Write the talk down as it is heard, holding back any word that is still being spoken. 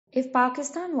If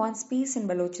Pakistan wants peace in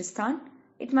Balochistan,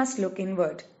 it must look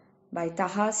inward, by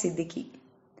Taha Siddiqui.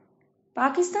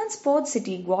 Pakistan's port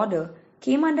city Gwadar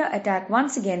came under attack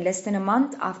once again less than a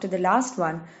month after the last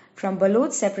one from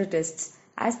Baloch separatists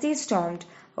as they stormed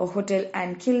a hotel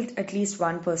and killed at least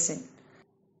one person.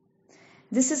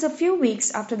 This is a few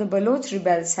weeks after the Baloch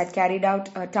rebels had carried out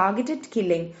a targeted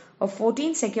killing of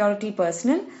 14 security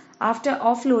personnel after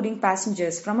offloading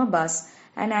passengers from a bus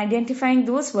and identifying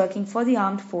those working for the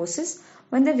armed forces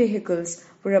when the vehicles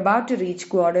were about to reach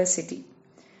Gwadar city.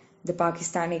 The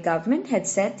Pakistani government had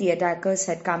said the attackers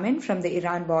had come in from the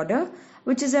Iran border,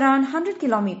 which is around 100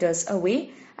 kilometers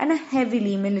away and a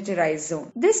heavily militarized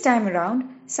zone. This time around,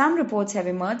 some reports have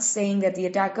emerged saying that the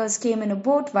attackers came in a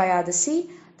boat via the sea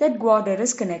that Gwadar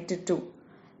is connected to.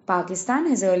 Pakistan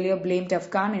has earlier blamed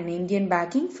Afghan and Indian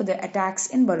backing for the attacks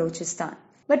in Balochistan.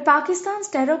 But Pakistan's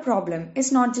terror problem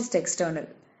is not just external.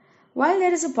 While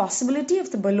there is a possibility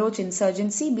of the Baloch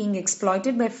insurgency being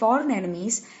exploited by foreign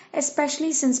enemies,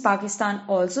 especially since Pakistan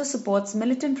also supports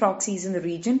militant proxies in the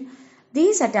region,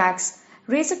 these attacks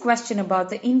raise a question about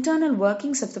the internal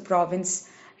workings of the province,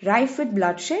 rife with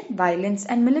bloodshed, violence,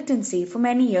 and militancy for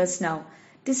many years now,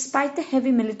 despite the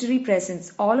heavy military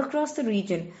presence all across the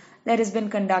region that has been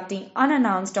conducting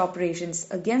unannounced operations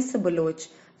against the Baloch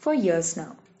for years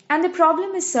now. And the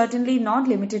problem is certainly not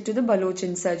limited to the Baloch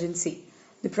insurgency.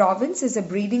 The province is a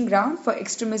breeding ground for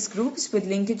extremist groups with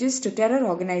linkages to terror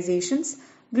organizations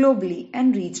globally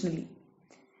and regionally.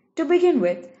 To begin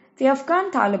with, the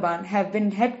Afghan Taliban have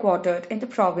been headquartered in the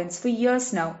province for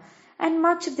years now, and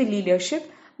much of the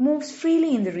leadership moves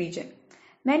freely in the region.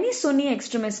 Many Sunni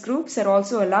extremist groups are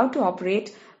also allowed to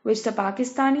operate, which the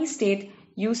Pakistani state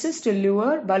uses to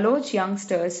lure Baloch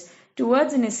youngsters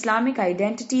towards an Islamic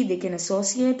identity they can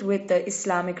associate with the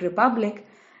Islamic Republic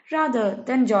rather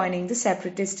than joining the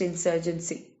separatist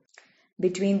insurgency.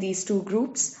 Between these two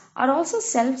groups are also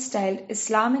self-styled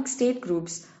Islamic State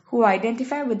groups who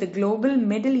identify with the global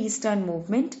Middle Eastern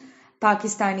movement,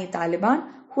 Pakistani Taliban,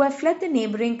 who have fled the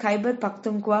neighboring Khyber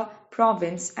Pakhtunkhwa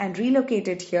province and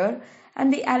relocated here,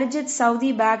 and the alleged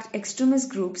Saudi-backed extremist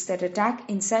groups that attack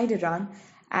inside Iran,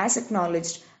 as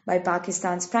acknowledged by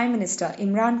Pakistan's Prime Minister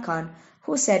Imran Khan,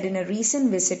 who said in a recent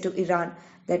visit to Iran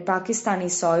that Pakistani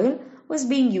soil was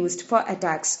being used for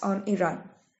attacks on Iran.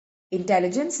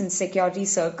 Intelligence and security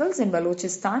circles in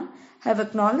Balochistan have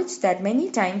acknowledged that many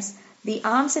times the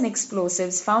arms and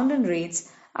explosives found in raids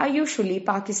are usually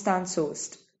Pakistan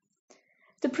sourced.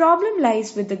 The problem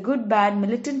lies with the good-bad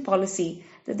militant policy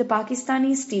that the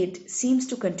Pakistani state seems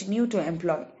to continue to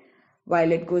employ.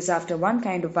 While it goes after one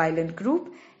kind of violent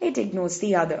group, it ignores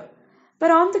the other.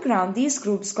 But on the ground, these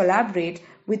groups collaborate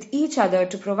with each other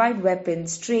to provide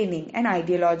weapons, training, and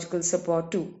ideological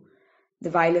support too. The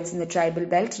violence in the tribal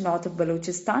belt north of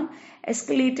Balochistan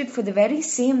escalated for the very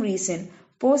same reason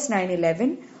post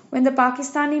 9/11, when the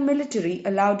Pakistani military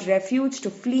allowed refuge to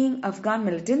fleeing Afghan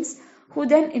militants who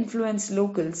then influenced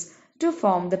locals to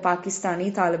form the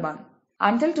Pakistani Taliban.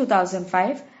 Until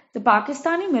 2005, the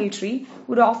Pakistani military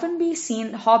would often be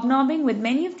seen hobnobbing with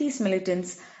many of these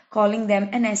militants, calling them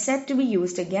an asset to be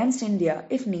used against India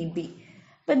if need be.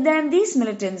 But then these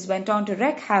militants went on to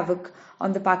wreak havoc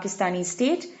on the Pakistani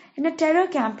state in a terror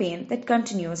campaign that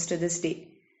continues to this day.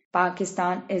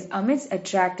 Pakistan is amidst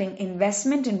attracting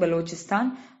investment in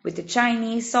Balochistan, with the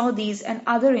Chinese, Saudis, and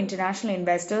other international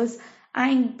investors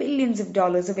eyeing billions of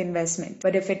dollars of investment.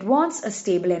 But if it wants a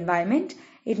stable environment,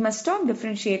 it must stop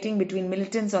differentiating between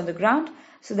militants on the ground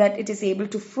so that it is able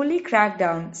to fully crack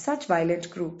down such violent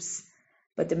groups.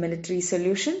 But the military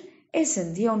solution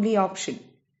isn't the only option.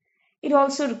 It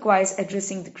also requires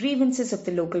addressing the grievances of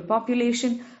the local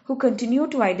population who continue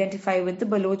to identify with the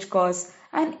Baloch cause,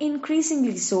 and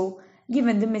increasingly so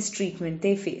given the mistreatment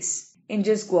they face. In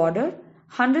just Gwadar,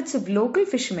 hundreds of local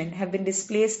fishermen have been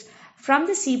displaced from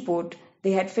the seaport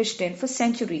they had fished in for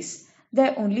centuries,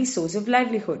 their only source of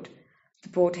livelihood. The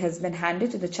port has been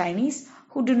handed to the Chinese,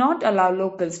 who do not allow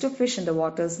locals to fish in the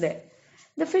waters there.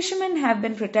 The fishermen have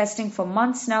been protesting for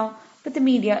months now, but the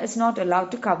media is not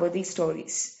allowed to cover these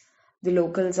stories. The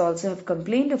locals also have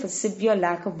complained of a severe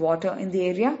lack of water in the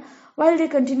area, while they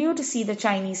continue to see the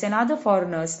Chinese and other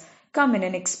foreigners come in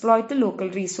and exploit the local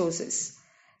resources.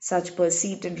 Such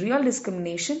perceived and real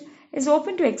discrimination is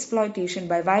open to exploitation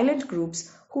by violent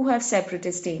groups who have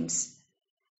separatist aims.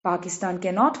 Pakistan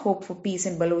cannot hope for peace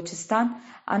in Balochistan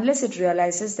unless it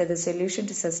realizes that the solution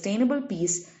to sustainable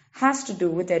peace has to do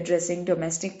with addressing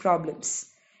domestic problems.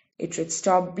 It should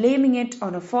stop blaming it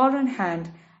on a foreign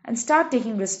hand and start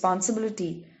taking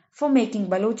responsibility for making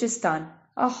Balochistan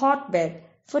a hotbed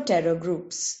for terror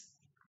groups.